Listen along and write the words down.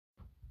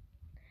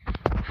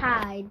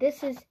Hi,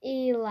 this is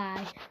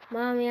Eli.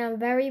 Mommy, I'm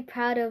very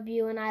proud of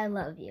you and I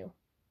love you.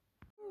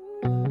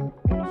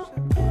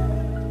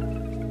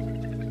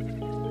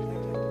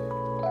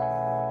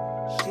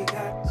 She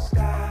got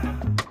style,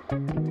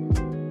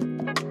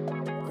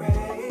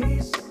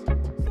 grace.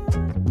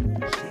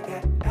 She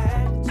got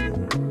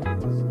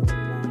attitude.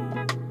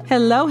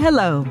 Hello,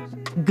 hello.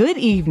 Good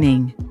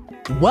evening.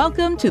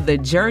 Welcome to the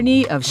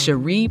Journey of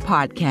Cherie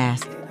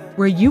podcast,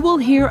 where you will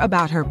hear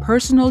about her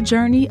personal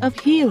journey of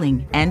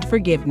healing and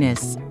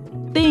forgiveness.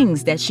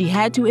 Things that she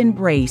had to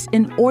embrace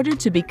in order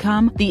to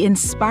become the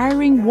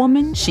inspiring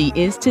woman she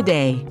is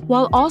today,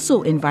 while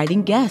also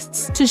inviting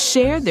guests to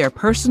share their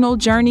personal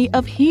journey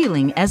of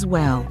healing as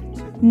well.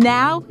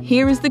 Now,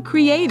 here is the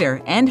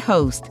creator and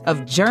host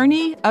of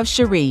Journey of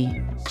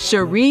Cherie,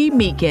 Cherie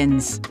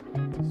Meekins.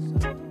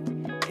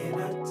 In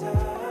a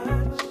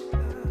touch,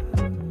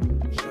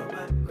 show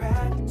my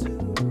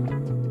gratitude.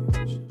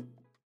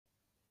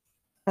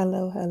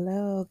 Hello.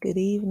 Good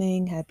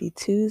evening. Happy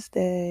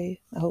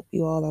Tuesday. I hope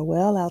you all are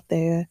well out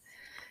there.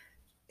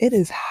 It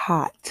is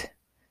hot,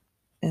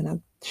 and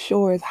I'm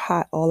sure it's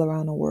hot all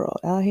around the world.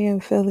 Out here in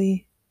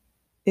Philly,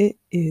 it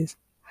is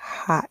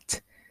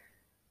hot.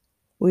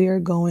 We are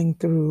going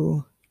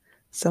through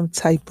some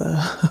type of,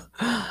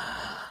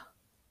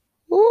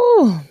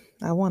 ooh,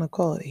 I want to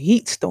call it a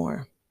heat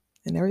storm.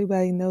 And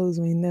everybody knows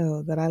me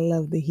know that I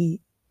love the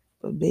heat.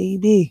 But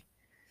baby,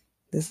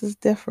 this is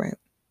different.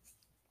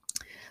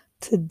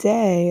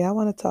 Today, I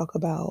want to talk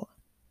about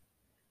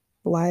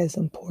why it's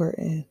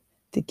important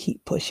to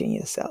keep pushing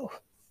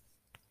yourself.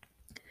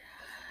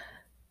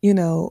 You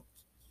know,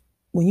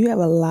 when you have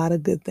a lot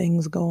of good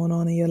things going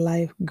on in your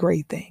life,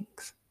 great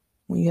things.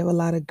 When you have a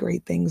lot of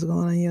great things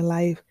going on in your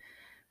life,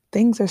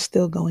 things are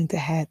still going to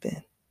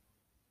happen.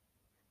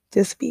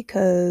 Just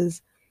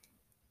because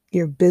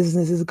your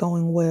business is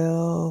going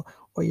well,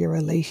 or your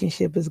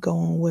relationship is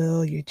going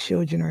well, your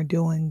children are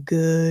doing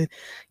good,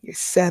 you're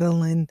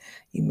settling,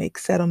 you make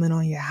settlement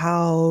on your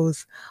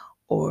house,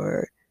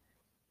 or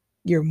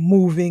you're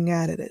moving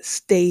out of the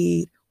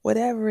state,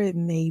 whatever it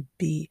may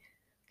be,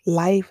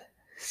 life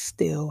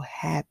still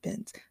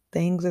happens.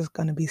 Things are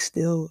going to be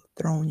still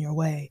thrown your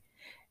way.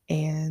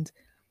 And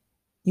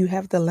you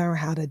have to learn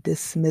how to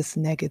dismiss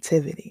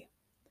negativity.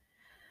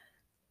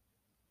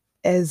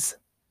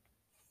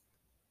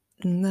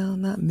 No,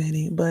 not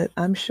many, but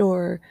I'm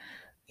sure,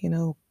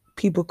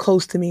 people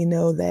close to me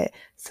know that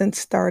since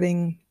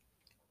starting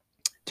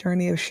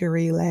Journey of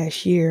Cherie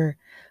last year,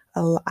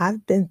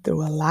 I've been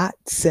through a lot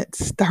since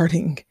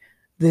starting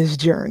this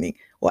journey.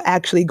 Well,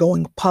 actually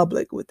going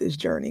public with this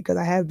journey, because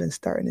I have been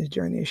starting this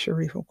journey of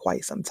Cherie for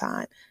quite some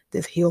time,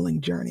 this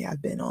healing journey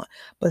I've been on.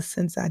 But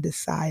since I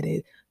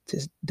decided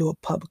to do a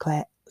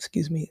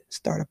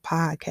start a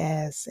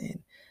podcast and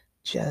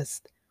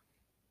just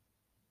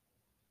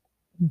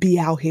be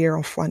out here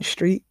on Front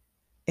Street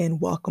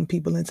and welcome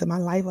people into my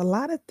life, a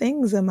lot of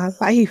things in my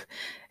life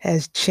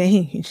has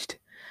changed.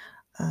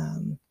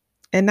 And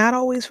not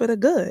always for the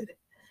good.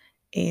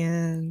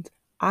 And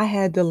I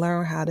had to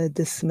learn how to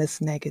dismiss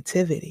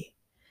negativity,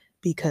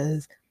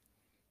 because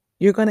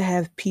you're going to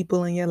have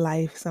people in your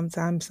life.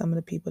 Sometimes some of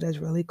the people that's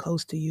really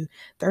close to you,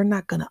 they're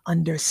not going to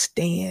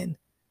understand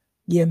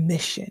your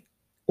mission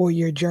or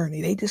your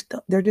journey.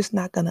 They're just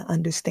not going to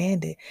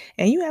understand it.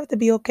 And you have to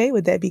be okay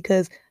with that,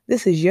 because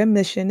this is your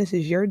mission, this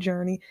is your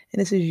journey, and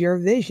this is your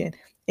vision.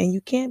 And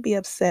you can't be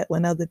upset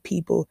when other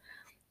people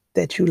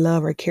that you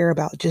love or care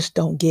about just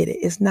don't get it.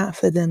 It's not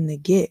for them to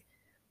get.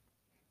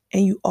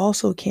 And you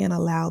also can't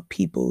allow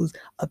people's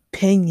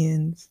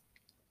opinions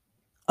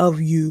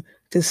of you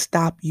to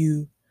stop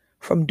you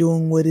from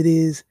doing what it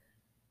is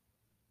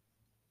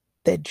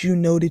that you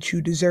know that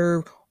you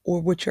deserve, or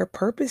what your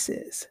purpose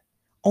is.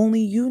 Only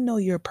you know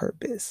your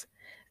purpose.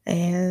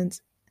 And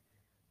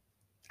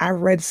I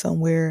read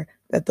somewhere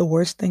that the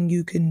worst thing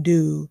you can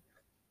do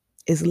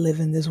is live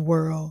in this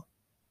world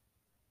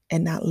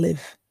and not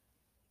live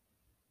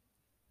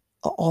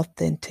an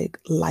authentic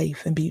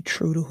life and be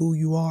true to who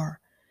you are.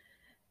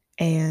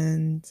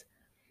 And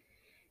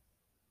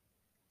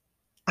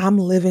I'm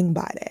living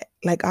by that.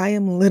 Like, I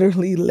am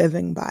literally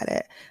living by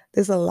that.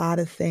 There's a lot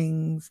of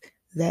things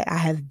that I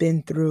have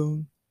been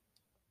through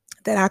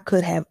that I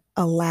could have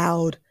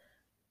allowed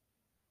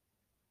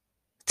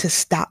to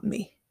stop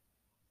me.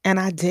 And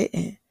I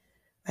didn't.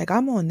 Like,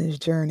 I'm on this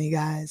journey,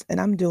 guys, and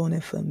I'm doing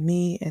it for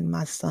me and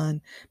my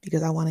son,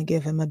 because I want to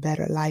give him a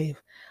better life.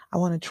 I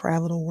want to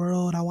travel the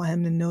world. I want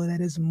him to know that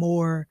there's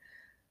more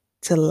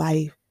to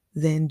life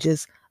than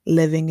just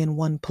living in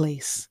one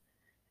place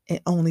and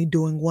only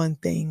doing one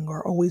thing,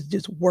 or always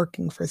just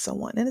working for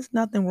someone. And there's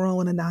nothing wrong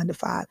with a 9 to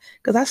 5,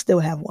 because I still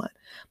have one.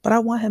 But I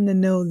want him to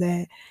know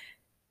that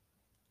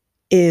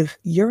if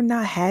you're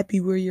not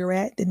happy where you're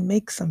at, then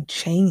make some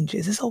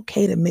changes. It's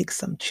okay to make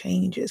some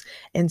changes.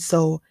 And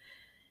so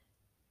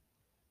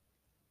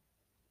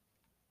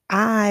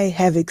I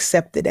have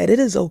accepted that it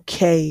is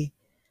okay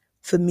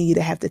for me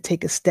to have to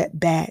take a step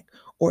back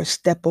or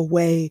step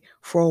away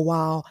for a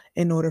while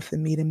in order for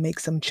me to make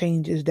some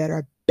changes that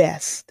are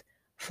best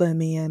for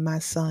me and my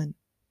son.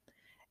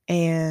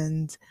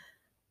 And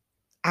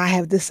I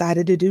have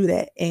decided to do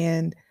that.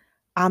 And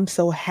I'm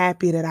so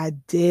happy that I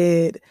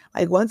did.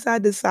 Like once I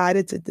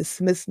decided to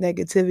dismiss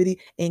negativity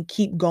and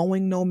keep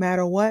going no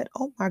matter what,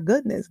 oh my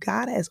goodness,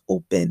 God has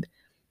opened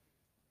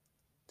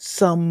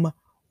some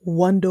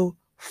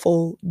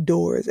wonderful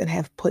doors and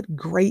have put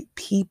great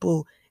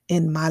people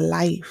in my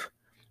life.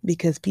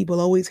 Because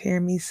people always hear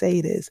me say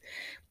this: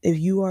 if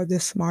you are the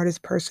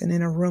smartest person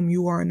in a room,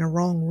 you are in the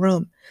wrong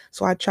room.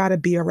 So I try to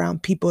be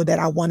around people that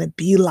I want to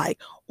be like,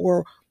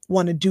 or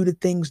want to do the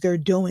things they're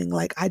doing.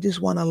 Like I just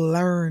want to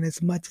learn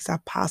as much as I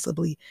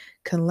possibly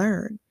can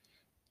learn.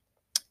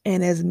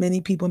 And as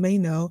many people may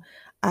know,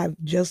 I've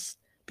just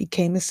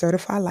became a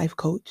certified life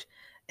coach,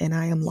 and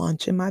I am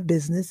launching my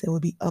business. It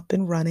will be up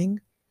and running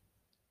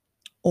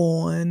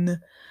on,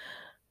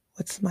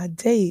 what's my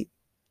date?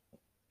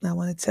 I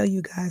want to tell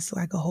you guys so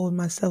I can hold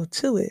myself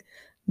to it.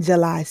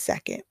 July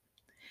 2nd.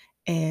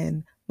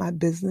 And my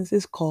business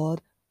is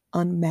called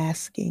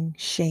Unmasking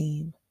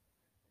Shame,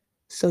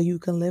 so you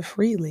can live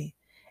freely.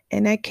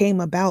 And that came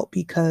about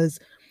because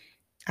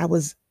I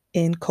was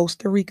in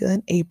Costa Rica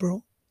in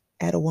April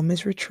at a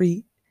women's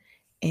retreat,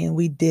 and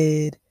we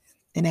did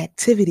an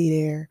activity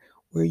there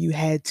where you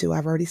had to,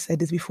 I've already said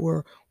this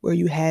before, where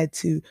you had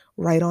to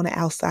write on the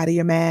outside of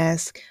your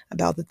mask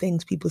about the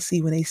things people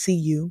see when they see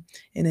you.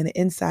 And then the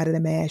inside of the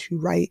mask, you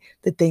write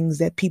the things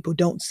that people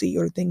don't see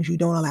or the things you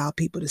don't allow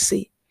people to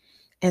see.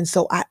 And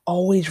so I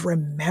always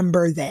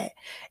remember that.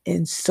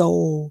 And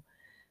so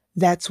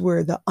that's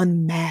where the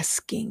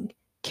unmasking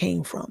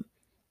came from.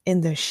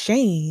 And the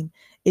shame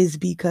is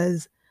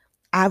because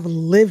I've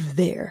lived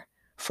there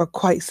for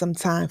quite some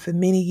time, for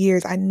many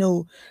years. I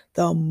know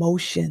the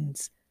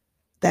emotions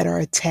that are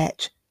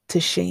attached to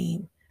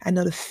shame. I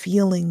know the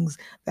feelings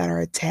that are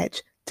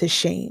attached to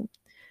shame.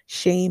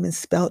 Shame is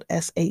spelled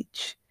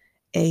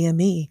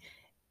S-H-A-M-E.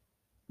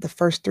 The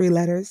first three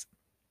letters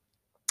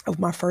of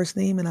my first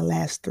name and the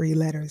last three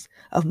letters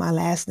of my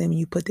last name, and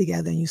you put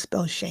together and you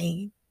spell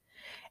shame.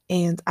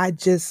 And I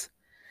just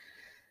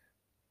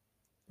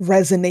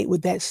resonate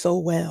with that so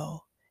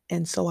well.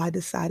 And so I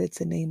decided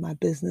to name my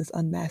business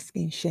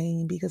Unmasking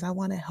Shame, because I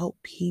want to help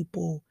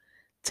people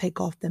take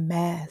off the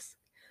mask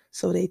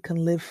so they can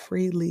live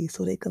freely,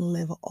 so they can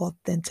live an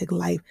authentic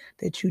life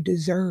that you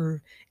deserve.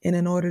 And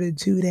in order to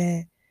do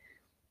that,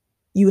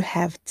 you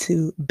have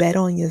to bet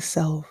on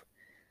yourself.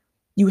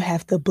 You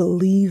have to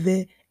believe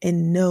it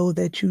and know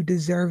that you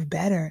deserve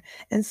better.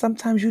 And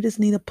sometimes you just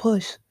need a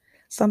push.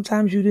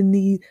 Sometimes you just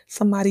need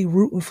somebody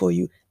rooting for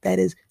you that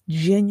is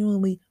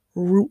genuinely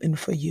rooting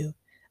for you.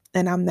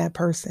 And I'm that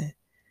person.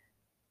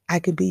 I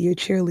could be your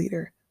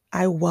cheerleader.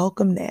 I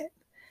welcome that,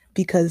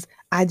 because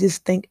I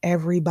just think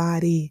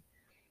everybody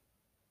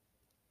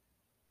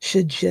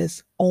should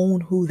just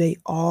own who they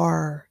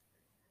are.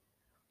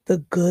 The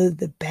good,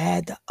 the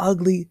bad, the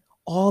ugly,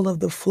 all of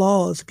the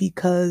flaws,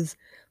 because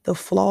the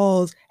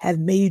flaws have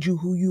made you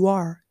who you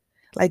are.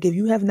 Like if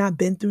you have not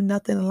been through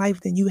nothing in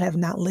life, then you have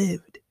not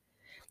lived.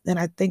 And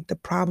I think the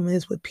problem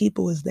is with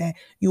people is that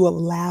you have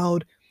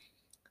allowed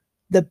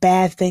the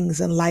bad things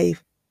in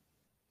life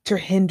to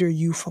hinder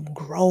you from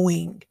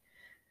growing.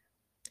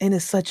 And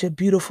it's such a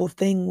beautiful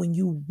thing when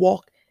you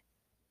walk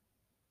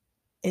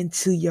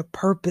into your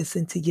purpose,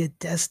 into your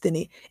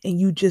destiny, and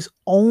you just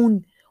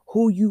own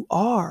who you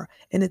are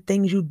and the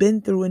things you've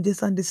been through, and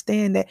just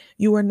understand that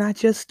you are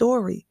not your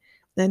story.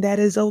 And that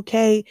is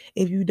okay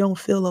if you don't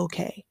feel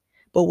okay.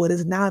 But what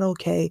is not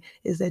okay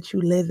is that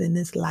you live in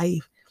this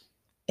life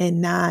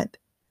and not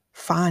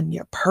find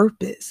your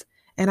purpose.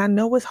 And I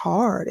know it's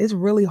hard. It's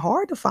really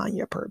hard to find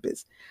your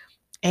purpose.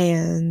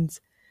 And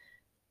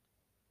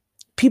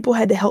people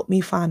had to help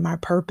me find my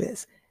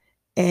purpose.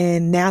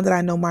 And now that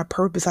I know my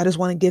purpose, I just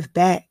want to give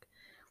back.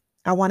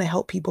 I want to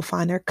help people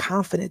find their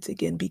confidence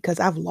again, because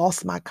I've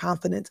lost my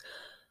confidence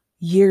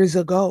years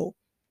ago.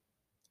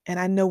 And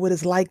I know what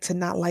it's like to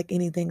not like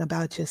anything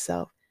about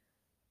yourself.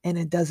 And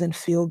it doesn't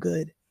feel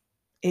good.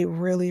 It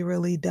really,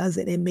 really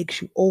doesn't. It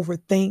makes you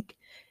overthink.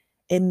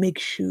 It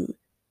makes you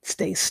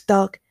stay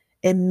stuck.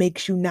 It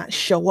makes you not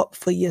show up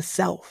for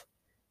yourself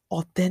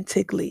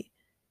authentically.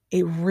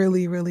 It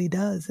really, really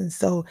does. And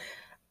so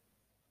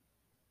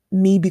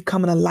me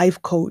becoming a life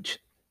coach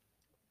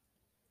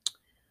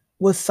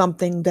was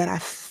something that I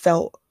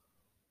felt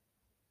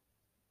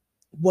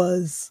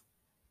was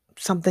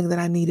something that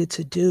I needed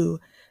to do,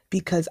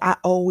 because I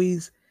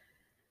always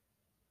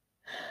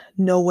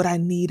know what I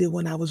needed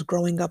when I was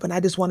growing up. And I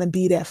just want to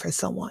be that for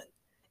someone,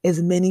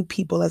 as many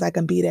people as I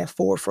can be that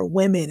for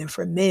women and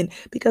for men,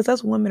 because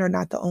us women are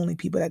not the only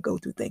people that go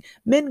through things.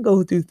 Men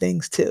go through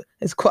things too,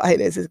 as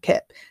quiet as it's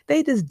kept.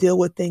 They just deal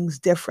with things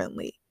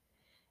differently.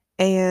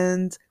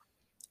 And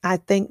I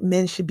think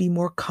men should be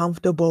more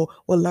comfortable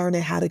with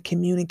learning how to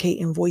communicate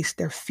and voice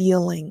their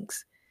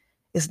feelings.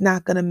 It's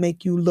not going to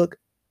make you look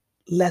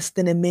less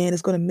than a man.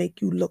 It's going to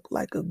make you look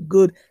like a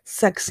good,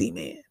 sexy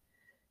man.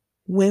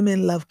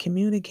 Women love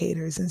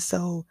communicators. And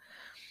so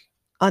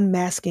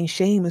unmasking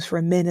shame is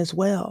for men as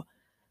well,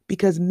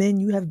 because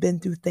men, you have been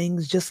through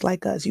things just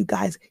like us. You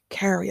guys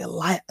carry a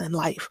lot in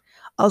life,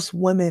 Us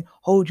women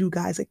hold you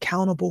guys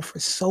accountable for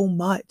so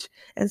much.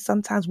 And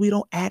sometimes we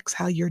don't ask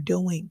how you're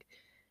doing.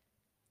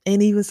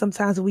 And even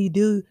sometimes we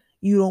do,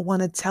 you don't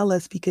want to tell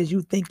us because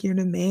you think you're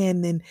the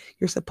man and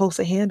you're supposed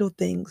to handle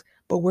things.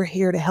 But we're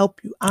here to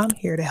help you. I'm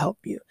here to help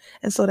you.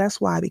 And so that's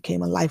why I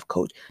became a life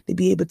coach, to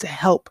be able to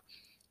help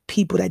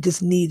people that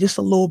just need just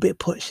a little bit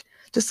push,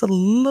 just a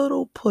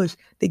little push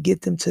to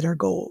get them to their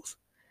goals.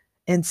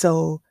 And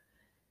so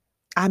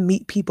I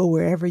meet people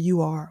wherever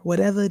you are,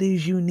 whatever it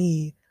is you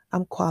need,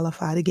 I'm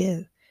qualified to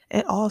give.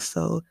 And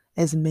also,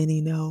 as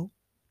many know,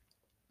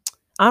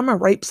 I'm a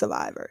rape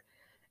survivor.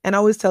 And I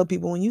always tell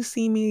people, when you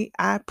see me,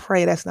 I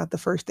pray that's not the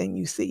first thing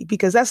you see,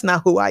 because that's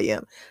not who I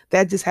am.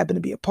 That just happened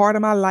to be a part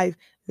of my life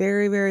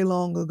very, very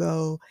long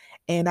ago.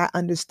 And I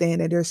understand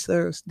that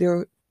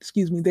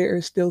there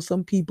are still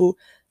some people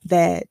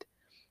that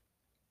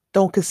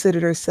don't consider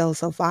themselves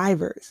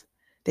survivors.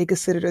 They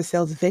consider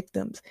themselves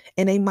victims.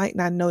 And they might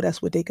not know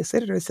that's what they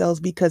consider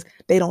themselves because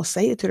they don't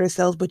say it to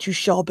themselves, but you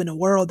show up in the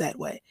world that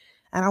way.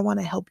 And I want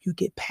to help you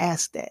get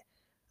past that.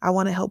 I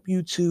want to help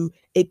you to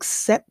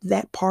accept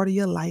that part of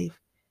your life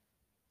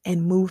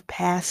and move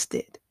past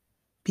it,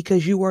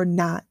 because you are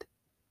not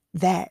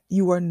that.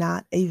 You are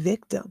not a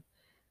victim.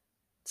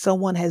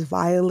 Someone has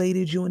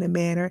violated you in a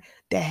manner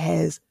that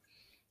has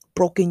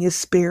broken your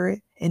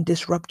spirit and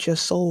disrupt your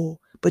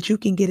soul, but you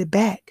can get it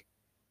back.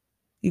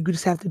 You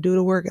just have to do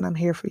the work, and I'm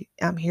here for you.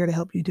 I'm here to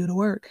help you do the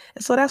work.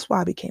 And so that's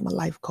why I became a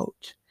life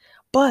coach.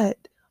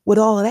 But with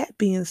all of that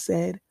being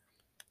said,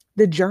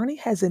 the journey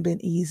hasn't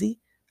been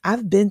easy.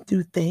 I've been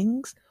through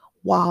things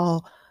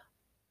while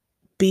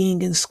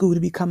being in school to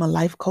become a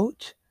life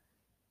coach.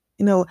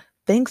 You know,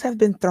 things have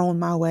been thrown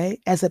my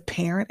way as a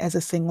parent, as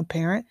a single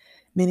parent.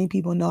 Many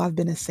people know I've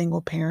been a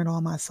single parent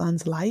all my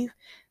son's life.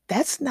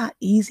 That's not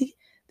easy.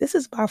 This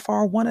is by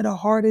far one of the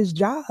hardest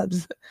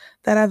jobs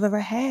that I've ever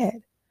had.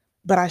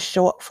 But I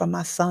show up for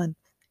my son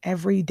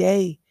every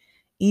day,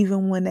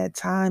 even when at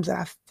times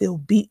I feel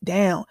beat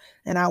down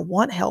and I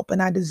want help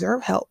and I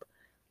deserve help.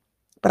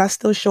 But I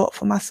still show up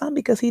for my son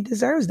because he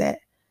deserves that.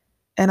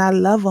 And I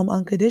love him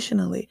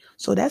unconditionally.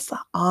 So that's an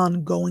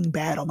ongoing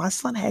battle. My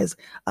son has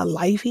a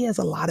life. He has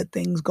a lot of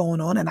things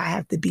going on, and I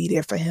have to be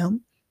there for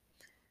him.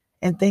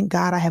 And thank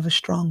God I have a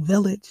strong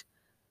village.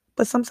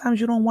 But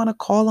sometimes you don't want to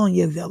call on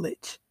your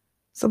village.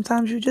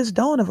 Sometimes you just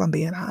don't, if I'm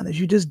being honest.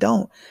 You just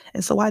don't.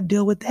 And so I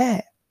deal with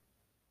that.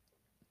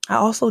 I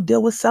also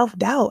deal with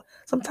self-doubt.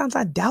 Sometimes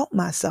I doubt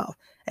myself,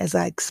 as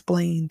I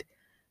explained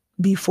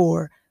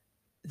before,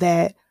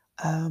 that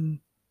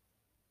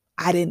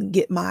I didn't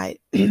get my,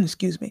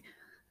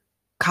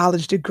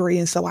 college degree.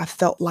 And so I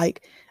felt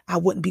like I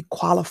wouldn't be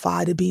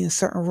qualified to be in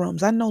certain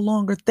rooms. I no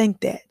longer think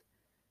that,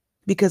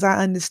 because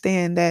I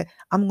understand that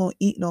I'm going to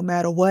eat no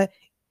matter what.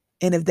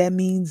 And if that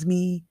means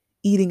me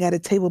eating at a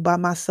table by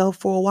myself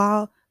for a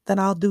while, then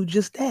I'll do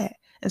just that.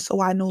 And so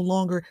I no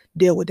longer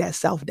deal with that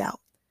self-doubt.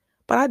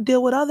 But I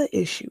deal with other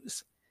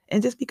issues.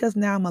 And just because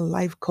now I'm a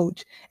life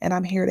coach and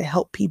I'm here to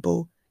help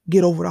people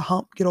get over the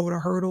hump, get over the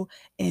hurdle,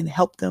 and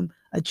help them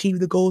achieve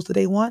the goals that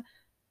they want,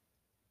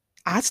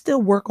 I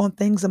still work on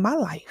things in my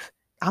life.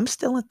 I'm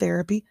still in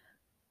therapy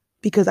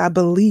because I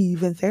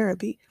believe in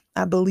therapy.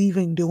 I believe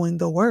in doing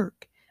the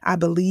work. I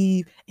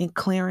believe in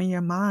clearing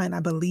your mind. I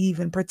believe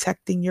in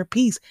protecting your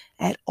peace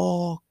at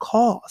all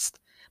costs.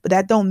 But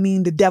that don't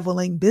mean the devil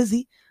ain't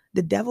busy.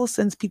 The devil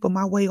sends people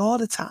my way all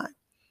the time.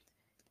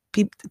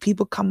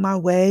 People come my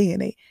way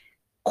and they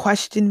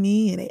question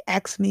me and they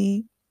ask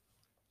me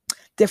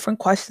different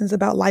questions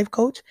about life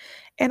coach.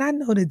 And I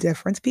know the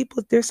difference.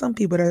 There's some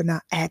people that are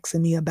not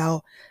asking me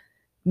about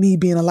me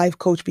being a life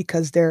coach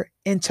because they're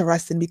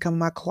interested in becoming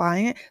my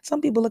client.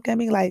 Some people look at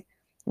me like,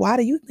 why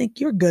do you think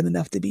you're good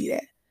enough to be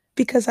that?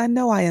 Because I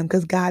know I am,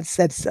 because God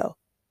said so.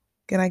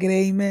 Can I get an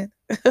amen?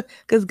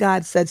 Because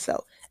God said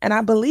so. And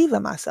I believe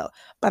in myself.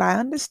 But I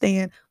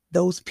understand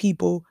those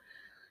people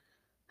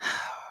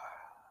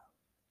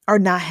are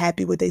not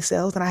happy with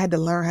themselves. And I had to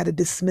learn how to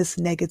dismiss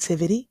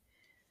negativity,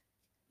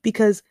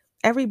 because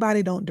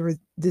everybody don't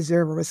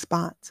deserve a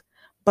response.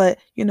 But,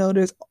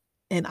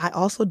 and I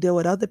also deal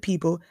with other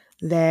people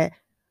that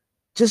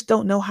just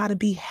don't know how to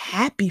be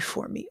happy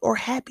for me or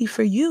happy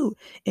for you.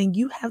 And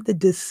you have to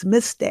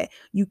dismiss that.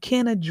 You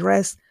can't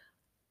address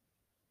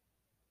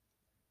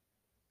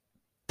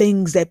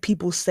things that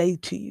people say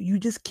to you. You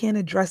just can't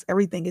address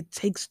everything. It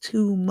takes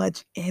too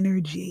much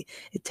energy.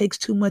 It takes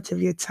too much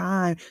of your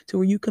time to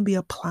where you can be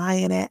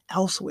applying that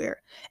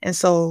elsewhere. And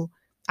so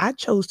I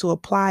chose to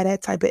apply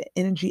that type of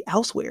energy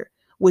elsewhere,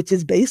 which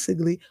is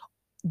basically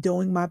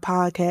doing my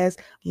podcast,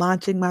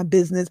 launching my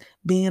business,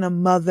 being a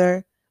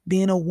mother,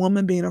 being a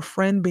woman, being a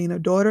friend, being a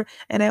daughter.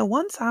 And at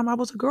one time I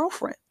was a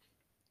girlfriend.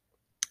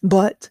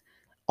 But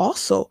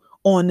also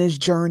on this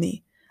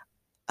journey,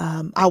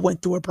 I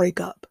went through a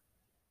breakup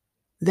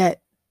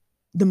that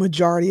the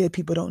majority of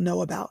people don't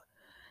know about.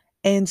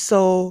 And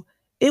so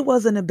it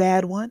wasn't a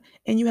bad one.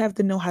 And you have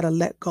to know how to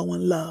let go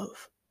and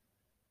love.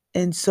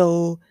 And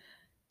so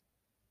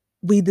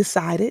we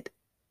decided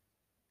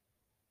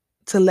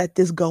to let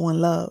this go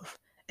and love.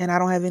 And I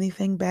don't have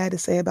anything bad to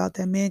say about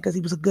that man, because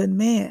he was a good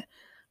man.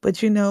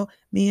 But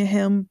me and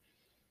him,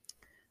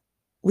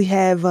 we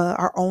have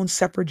our own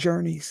separate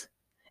journeys.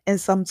 And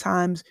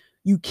sometimes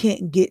you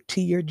can't get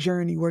to your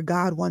journey where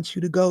God wants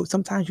you to go.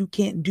 Sometimes you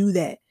can't do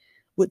that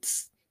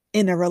with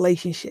in a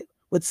relationship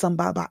with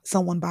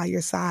someone by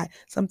your side.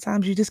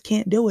 Sometimes you just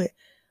can't do it.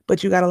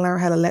 But you got to learn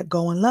how to let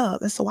go and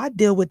love. And so I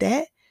deal with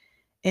that.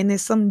 And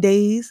there's some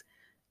days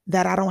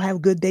that I don't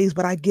have good days,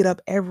 but I get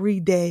up every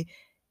day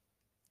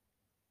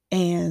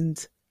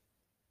and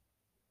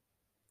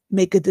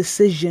make a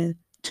decision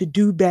to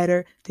do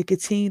better, to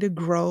continue to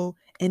grow,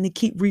 and to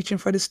keep reaching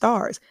for the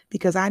stars,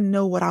 because I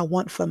know what I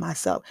want for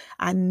myself.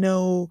 I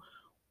know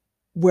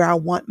where I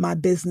want my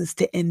business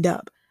to end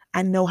up.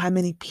 I know how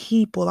many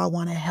people I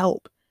want to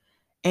help.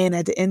 And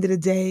at the end of the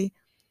day,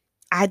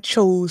 I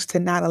chose to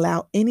not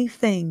allow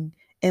anything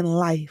in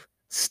life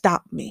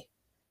stop me.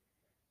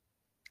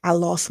 I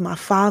lost my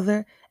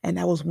father, and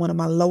that was one of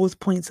my lowest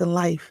points in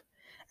life.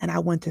 And I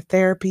went to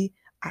therapy.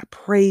 I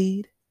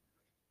prayed.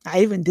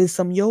 I even did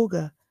some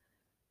yoga,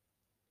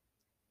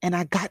 and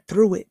I got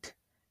through it.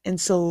 And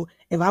so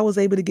if I was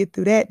able to get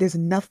through that, there's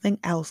nothing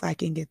else I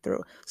can get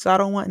through. So I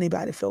don't want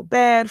anybody to feel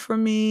bad for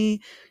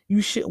me.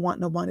 You shouldn't want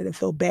nobody to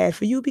feel bad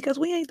for you, because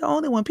we ain't the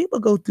only one. People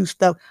go through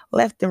stuff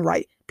left and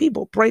right.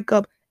 People break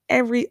up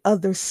every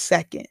other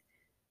second.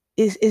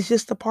 It's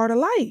just a part of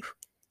life.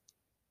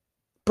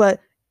 But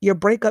your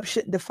breakup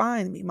shouldn't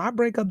define me. My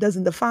breakup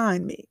doesn't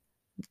define me.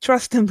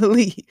 Trust and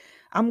believe.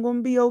 I'm going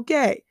to be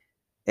okay.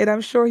 And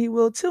I'm sure he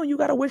will too. And you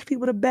got to wish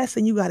people the best,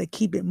 and you got to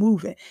keep it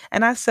moving.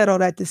 And I said all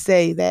that to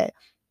say that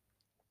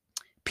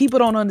people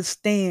don't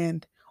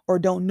understand or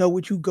don't know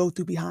what you go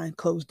through behind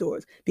closed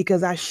doors,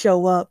 because I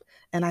show up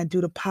and I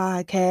do the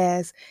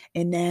podcast,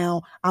 and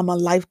now I'm a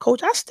life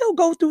coach. I still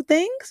go through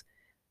things.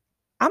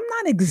 I'm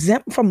not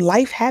exempt from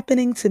life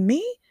happening to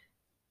me.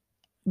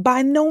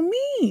 By no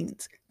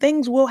means.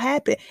 Things will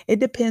happen. It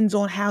depends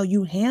on how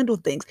you handle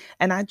things.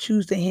 And I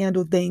choose to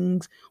handle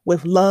things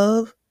with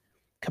love,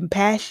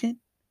 compassion,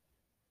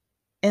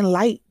 and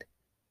light.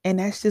 And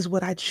that's just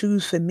what I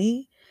choose for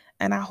me.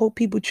 And I hope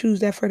people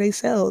choose that for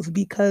themselves,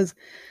 because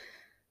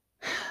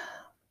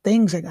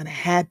things are going to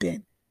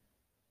happen.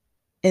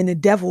 And the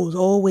devil is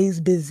always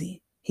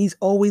busy. He's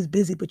always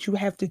busy, but you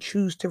have to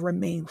choose to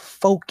remain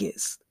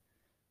focused,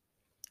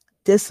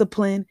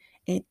 disciplined,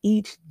 and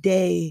each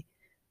day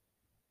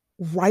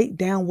write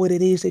down what it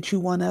is that you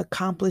want to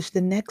accomplish the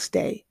next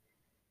day,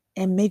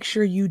 and make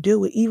sure you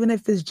do it. Even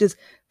if it's just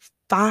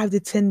 5 to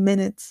 10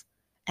 minutes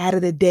out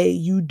of the day,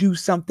 you do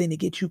something to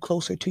get you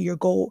closer to your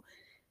goal.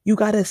 You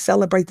got to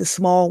celebrate the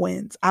small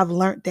wins. I've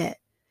learned that.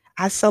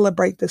 I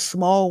celebrate the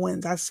small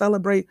wins. I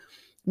celebrate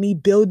me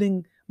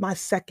building my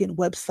second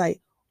website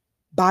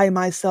by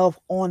myself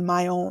on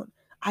my own.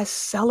 I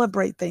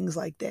celebrate things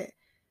like that.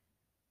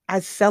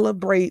 I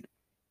celebrate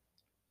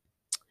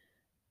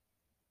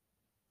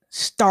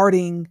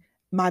starting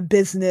my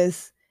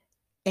business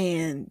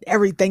and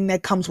everything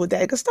that comes with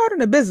that. Because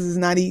starting a business is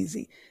not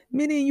easy.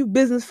 Many of you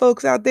business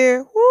folks out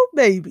there, whoo,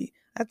 baby,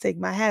 I take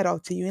my hat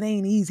off to you. It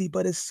ain't easy,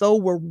 but it's so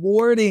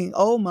rewarding.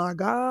 Oh my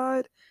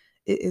God.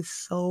 It is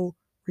so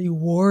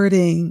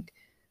rewarding.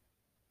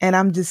 And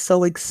I'm just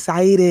so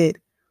excited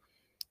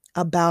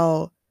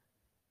about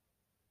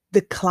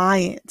the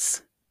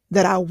clients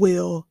that I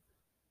will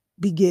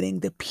be getting,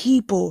 the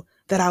people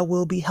that I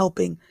will be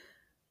helping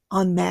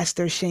unmask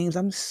their shames.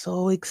 I'm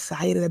so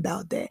excited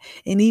about that.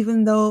 And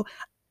even though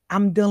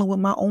I'm dealing with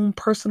my own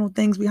personal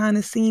things behind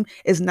the scene,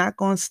 it's not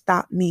going to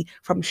stop me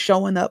from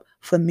showing up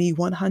for me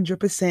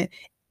 100%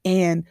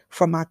 and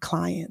for my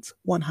clients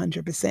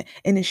 100%.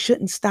 And it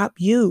shouldn't stop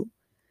you,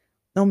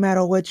 no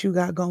matter what you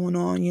got going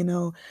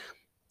on.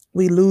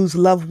 We lose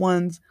loved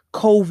ones.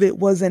 COVID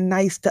wasn't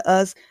nice to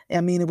us. I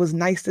mean, it was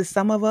nice to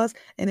some of us,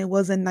 and it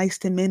wasn't nice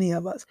to many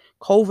of us.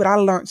 COVID, I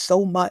learned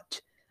so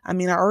much. I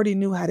mean, I already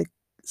knew how to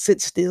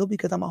sit still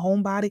because I'm a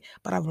homebody,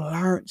 but I've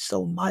learned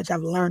so much.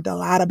 I've learned a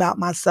lot about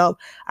myself.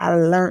 I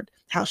learned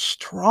how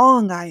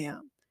strong I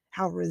am,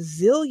 how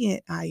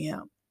resilient I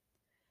am,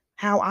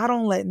 how I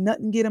don't let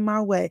nothing get in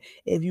my way.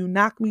 If you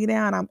knock me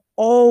down, I'm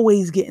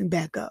always getting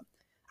back up.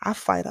 I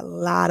fight a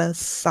lot of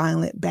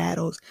silent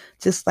battles,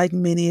 just like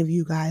many of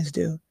you guys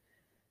do.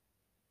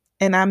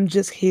 And I'm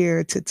just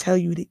here to tell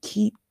you to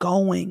keep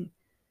going.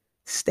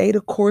 Stay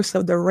the course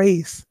of the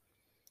race.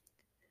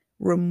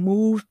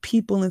 Remove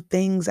people and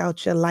things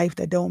out your life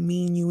that don't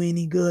mean you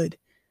any good.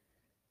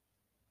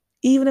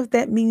 Even if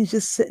that means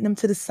just sitting them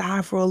to the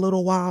side for a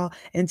little while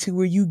until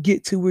where you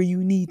get to where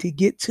you need to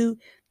get to,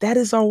 that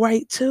is all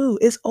right too.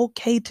 It's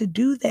okay to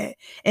do that.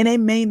 And they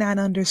may not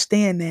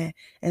understand that,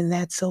 and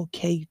that's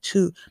okay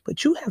too.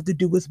 But you have to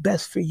do what's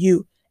best for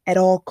you at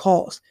all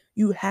costs.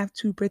 You have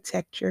to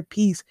protect your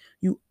peace.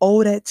 You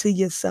owe that to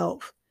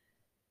yourself.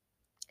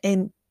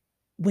 And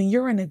when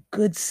you're in a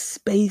good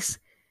space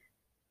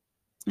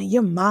and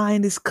your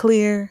mind is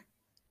clear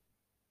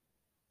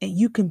and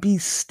you can be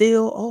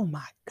still, oh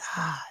my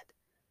God,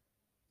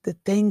 the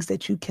things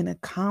that you can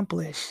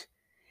accomplish.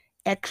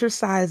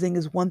 Exercising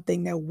is one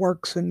thing that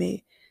works for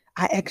me.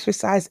 I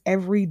exercise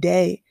every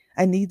day.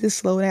 I need to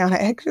slow down. I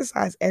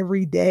exercise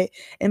every day.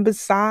 And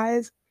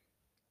besides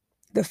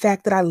the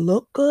fact that I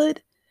look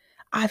good,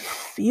 I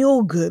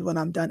feel good when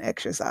I'm done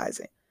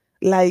exercising.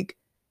 Like,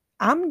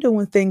 I'm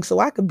doing things so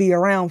I could be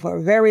around for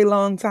a very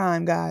long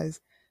time, guys.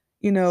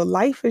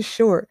 Life is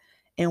short.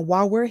 And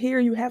while we're here,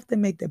 you have to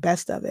make the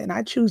best of it. And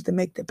I choose to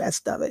make the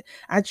best of it.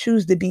 I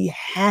choose to be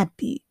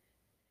happy.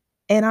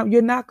 And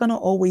you're not going to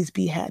always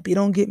be happy.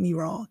 Don't get me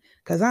wrong,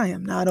 because I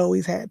am not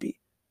always happy.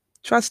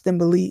 Trust and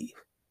believe.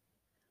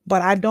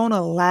 But I don't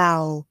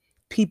allow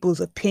people's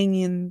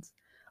opinions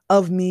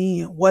of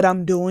me and what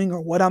I'm doing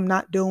or what I'm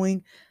not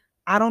doing.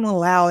 I don't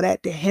allow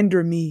that to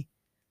hinder me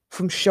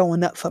from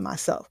showing up for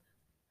myself.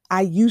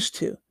 I used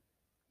to.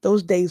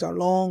 Those days are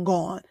long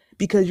gone,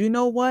 because you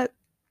know what?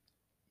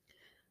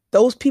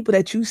 Those people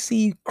that you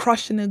see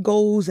crushing the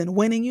goals and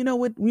winning, you know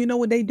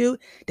what they do?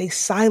 They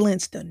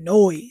silence the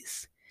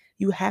noise.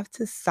 You have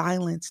to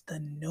silence the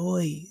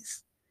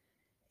noise.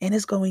 And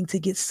it's going to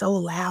get so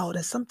loud.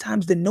 And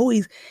sometimes the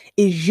noise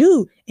is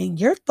you and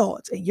your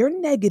thoughts and your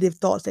negative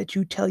thoughts that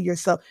you tell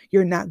yourself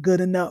you're not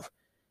good enough.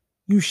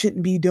 You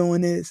shouldn't be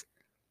doing this.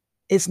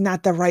 It's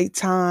not the right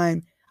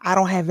time. I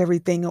don't have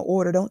everything in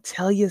order. Don't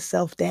tell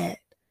yourself that.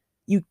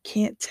 You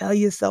can't tell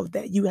yourself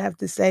that. You have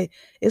to say,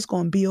 it's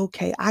going to be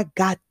okay. I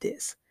got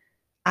this.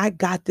 I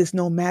got this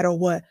no matter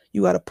what.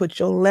 You got to put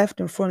your left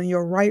in front of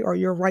your right, or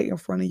your right in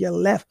front of your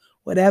left,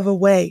 whatever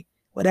way,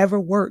 whatever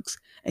works.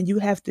 And you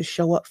have to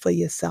show up for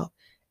yourself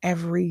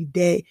every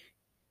day.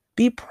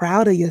 Be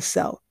proud of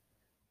yourself.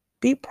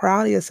 Be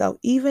proud of yourself.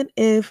 Even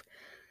if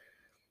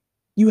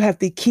you have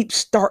to keep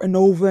starting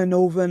over and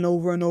over and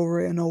over and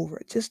over and over.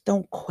 Just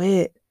don't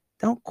quit.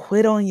 Don't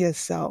quit on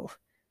yourself.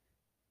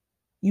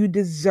 You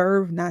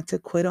deserve not to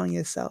quit on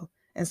yourself.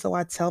 And so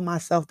I tell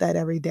myself that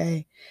every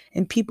day.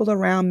 And people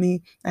around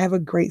me, I have a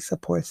great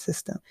support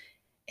system.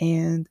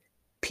 And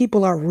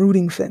people are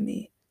rooting for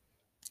me.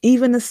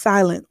 Even the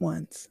silent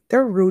ones,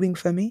 they're rooting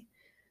for me.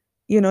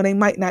 They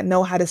might not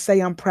know how to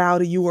say I'm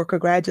proud of you or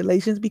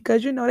congratulations,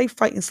 because, they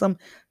fighting some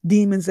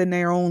demons in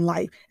their own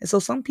life. And so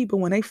some people,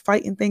 when they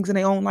fighting things in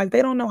their own life,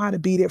 they don't know how to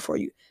be there for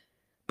you.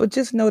 But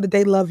just know that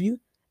they love you.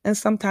 And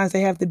sometimes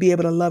they have to be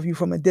able to love you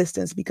from a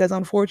distance, because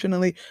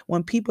unfortunately,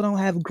 when people don't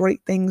have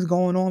great things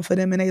going on for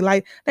them in their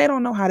life, they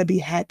don't know how to be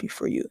happy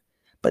for you.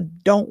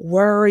 But don't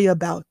worry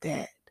about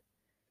that.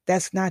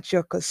 That's not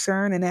your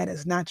concern, and that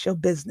is not your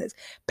business.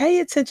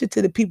 Pay attention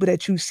to the people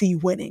that you see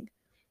winning.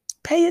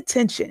 Pay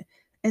attention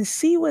and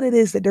see what it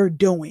is that they're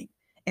doing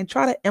and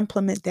try to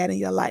implement that in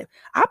your life.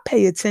 I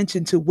pay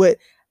attention to what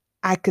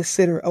I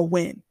consider a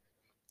win.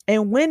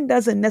 And win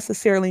doesn't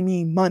necessarily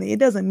mean money. It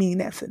doesn't mean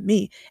that for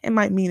me. It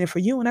might mean it for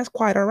you, and that's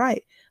quite all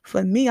right.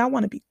 For me, I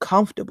want to be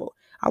comfortable.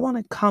 I want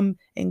to come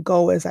and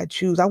go as I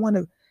choose. I want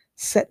to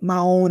set my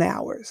own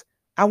hours.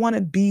 I want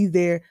to be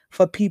there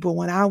for people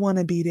when I want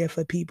to be there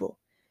for people,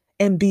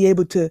 and be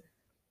able to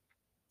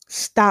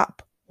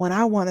stop when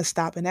I want to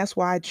stop. And that's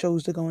why I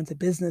chose to go into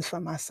business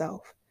for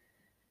myself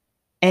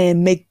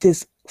and make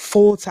this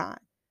full time.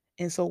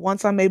 And so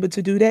once I'm able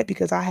to do that,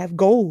 because I have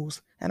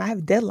goals and I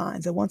have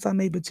deadlines, and once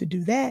I'm able to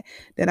do that,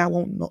 then I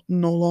won't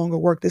no longer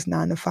work this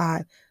 9 to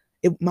 5.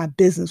 My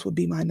business would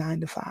be my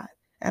 9 to 5.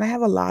 And I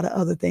have a lot of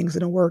other things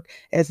in the work,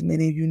 as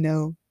many of you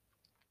know,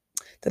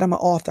 that I'm an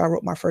author. I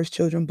wrote my first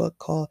children's book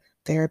called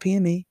Therapy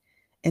and Me,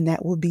 and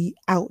that will be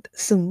out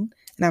soon.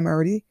 And I'm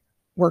already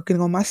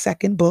working on my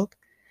second book,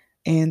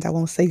 and I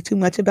won't say too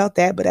much about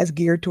that, but that's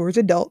geared towards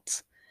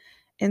adults.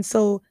 And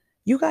so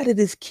you got to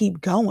just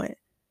keep going.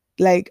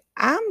 Like,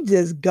 I'm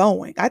just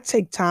going. I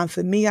take time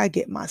for me. I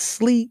get my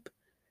sleep.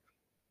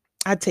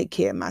 I take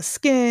care of my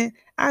skin.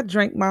 I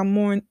drink my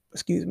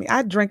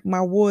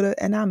water,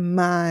 and I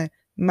mind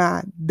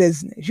my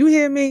business. You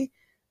hear me?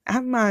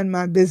 I mind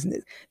my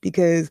business,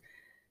 because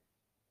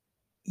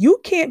you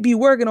can't be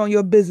working on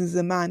your business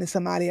and minding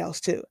somebody else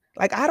too.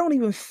 Like, I don't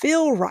even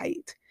feel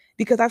right,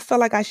 because I feel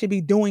like I should be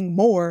doing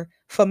more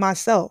for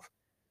myself.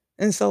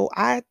 And so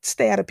I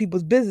stay out of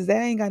people's business.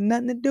 That ain't got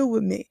nothing to do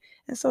with me.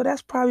 And so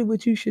that's probably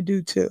what you should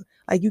do too.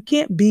 Like, you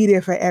can't be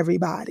there for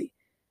everybody.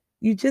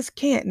 You just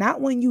can't.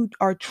 Not when you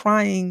are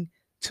trying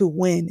to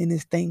win in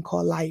this thing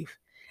called life.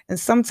 And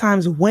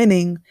sometimes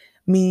winning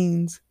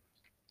means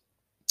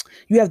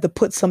you have to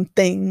put some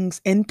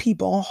things and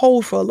people on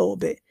hold for a little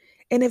bit.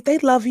 And if they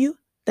love you,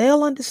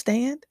 they'll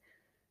understand.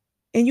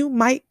 And you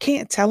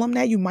can't tell them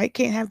that. You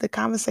can't have the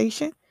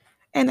conversation.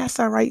 And that's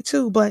all right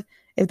too. But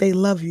if they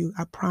love you,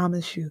 I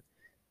promise you,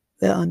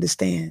 they'll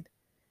understand.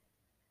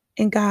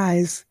 And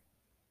guys,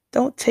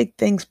 don't take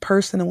things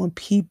personal when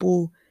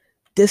people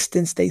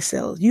distance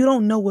themselves. You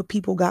don't know what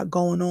people got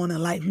going on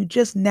in life. You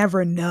just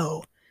never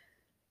know.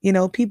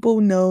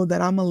 People know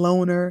that I'm a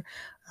loner.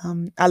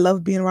 I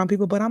love being around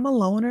people, but I'm a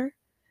loner.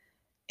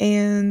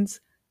 And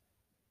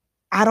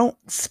I don't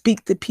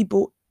speak to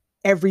people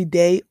every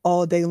day,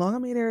 all day long. I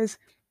mean, there's,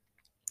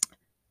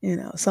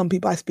 some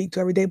people I speak to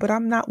every day, but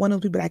I'm not one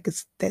of those people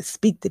that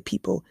speak to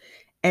people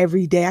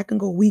every day. I can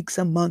go weeks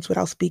and months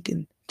without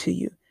speaking to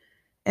you.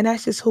 And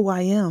that's just who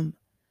I am.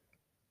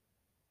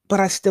 But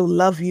I still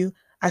love you.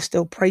 I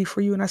still pray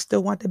for you and I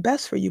still want the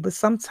best for you. But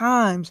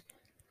sometimes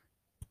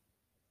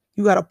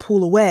you got to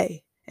pull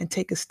away and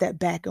take a step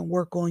back and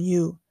work on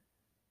you.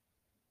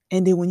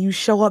 And then when you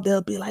show up,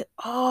 they'll be like,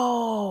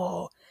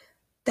 oh,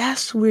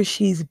 that's where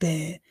she's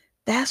been.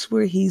 That's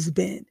where he's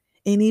been.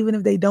 And even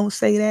if they don't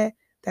say that,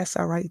 that's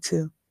all right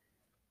too.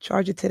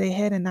 Charge it to their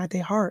head and not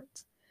their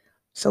hearts.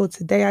 So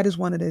today I just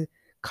wanted to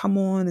come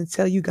on and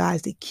tell you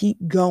guys to keep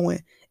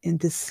going and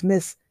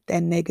dismiss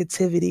that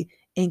negativity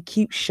and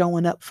keep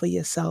showing up for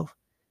yourself.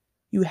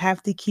 You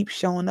have to keep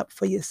showing up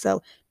for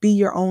yourself. Be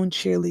your own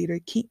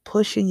cheerleader. Keep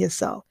pushing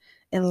yourself.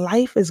 And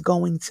life is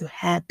going to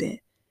happen.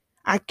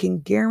 I can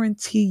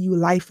guarantee you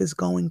life is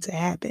going to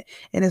happen.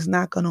 And it's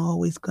not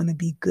always going to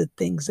be good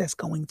things that's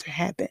going to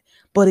happen.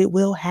 But it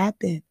will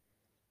happen.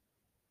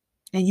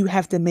 And you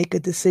have to make a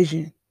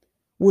decision.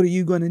 What are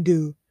you going to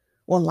do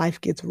when life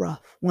gets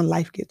rough?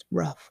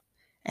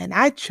 And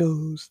I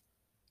chose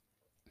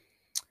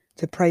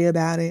to pray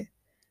about it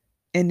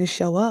and to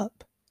show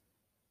up.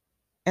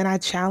 And I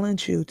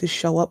challenge you to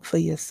show up for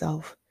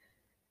yourself.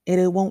 And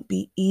it won't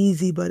be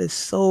easy, but it's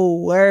so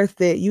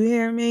worth it. You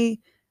hear me?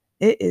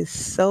 It is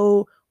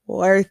so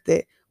worth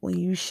it when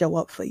you show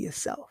up for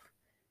yourself.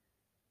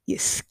 Your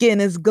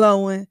skin is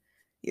glowing.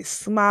 Your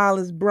smile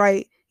is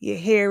bright. Your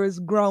hair is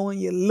growing.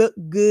 You look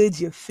good.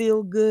 You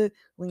feel good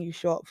when you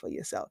show up for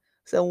yourself.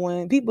 So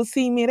when people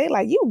see me, they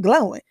like, you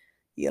glowing.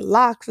 Your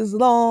locks is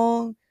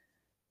long.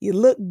 You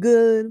look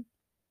good.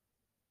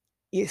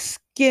 Your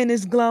skin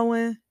is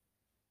glowing.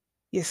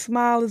 Your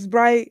smile is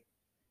bright.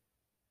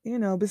 You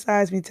know,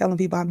 besides me telling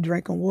people I'm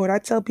drinking water, I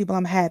tell people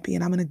I'm happy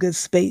and I'm in a good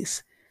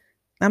space.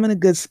 I'm in a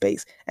good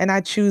space. And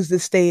I choose to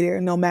stay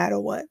there no matter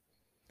what.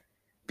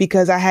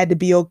 Because I had to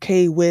be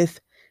okay with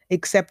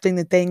accepting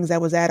the things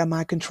that was out of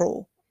my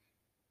control.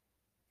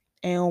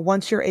 And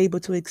once you're able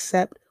to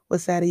accept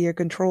what's out of your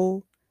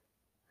control,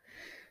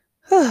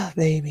 oh,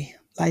 baby,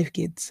 life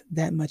gets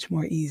that much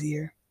more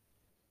easier.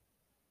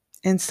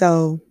 And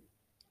so,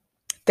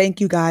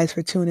 thank you guys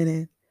for tuning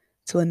in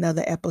to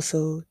another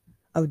episode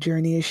of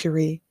Journey of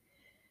Cherie.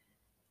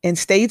 And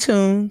stay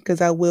tuned because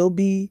I will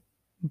be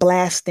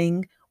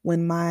blasting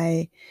when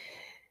my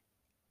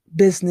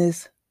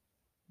business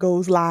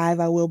goes live.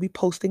 I will be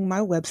posting my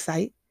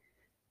website,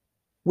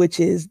 which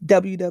is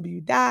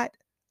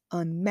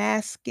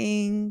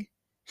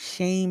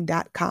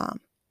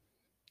www.unmaskingshame.com.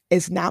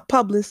 It's not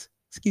published.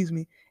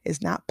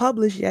 It's not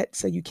published yet,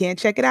 so you can't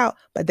check it out,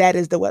 but that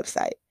is the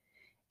website.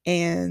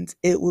 And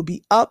it will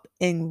be up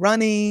and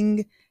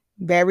running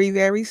very,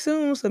 very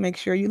soon. So make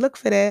sure you look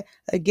for that.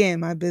 Again,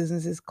 my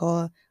business is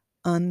called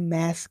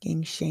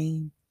Unmasking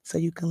Shame, so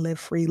you can live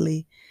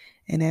freely.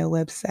 And that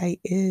website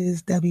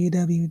is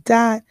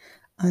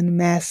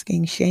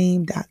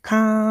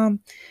www.unmaskingshame.com.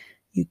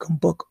 You can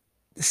book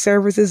the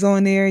services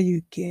on there.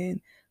 You can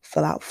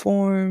fill out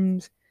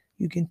forms.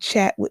 You can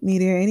chat with me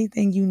there.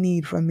 Anything you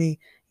need from me,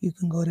 you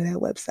can go to that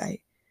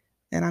website.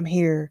 And I'm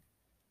here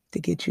to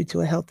get you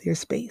to a healthier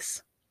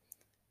space.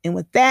 And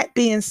with that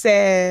being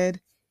said,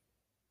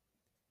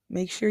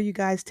 make sure you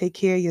guys take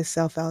care of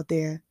yourself out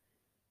there.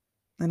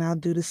 And I'll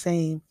do the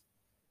same.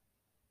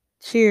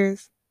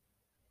 Cheers.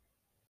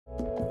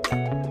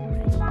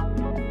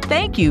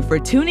 Thank you for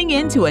tuning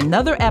in to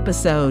another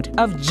episode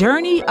of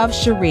Journey of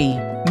Cherie.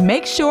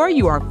 Make sure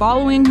you are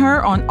following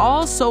her on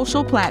all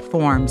social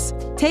platforms.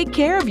 Take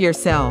care of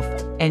yourself,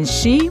 and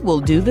she will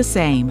do the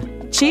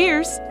same.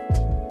 Cheers.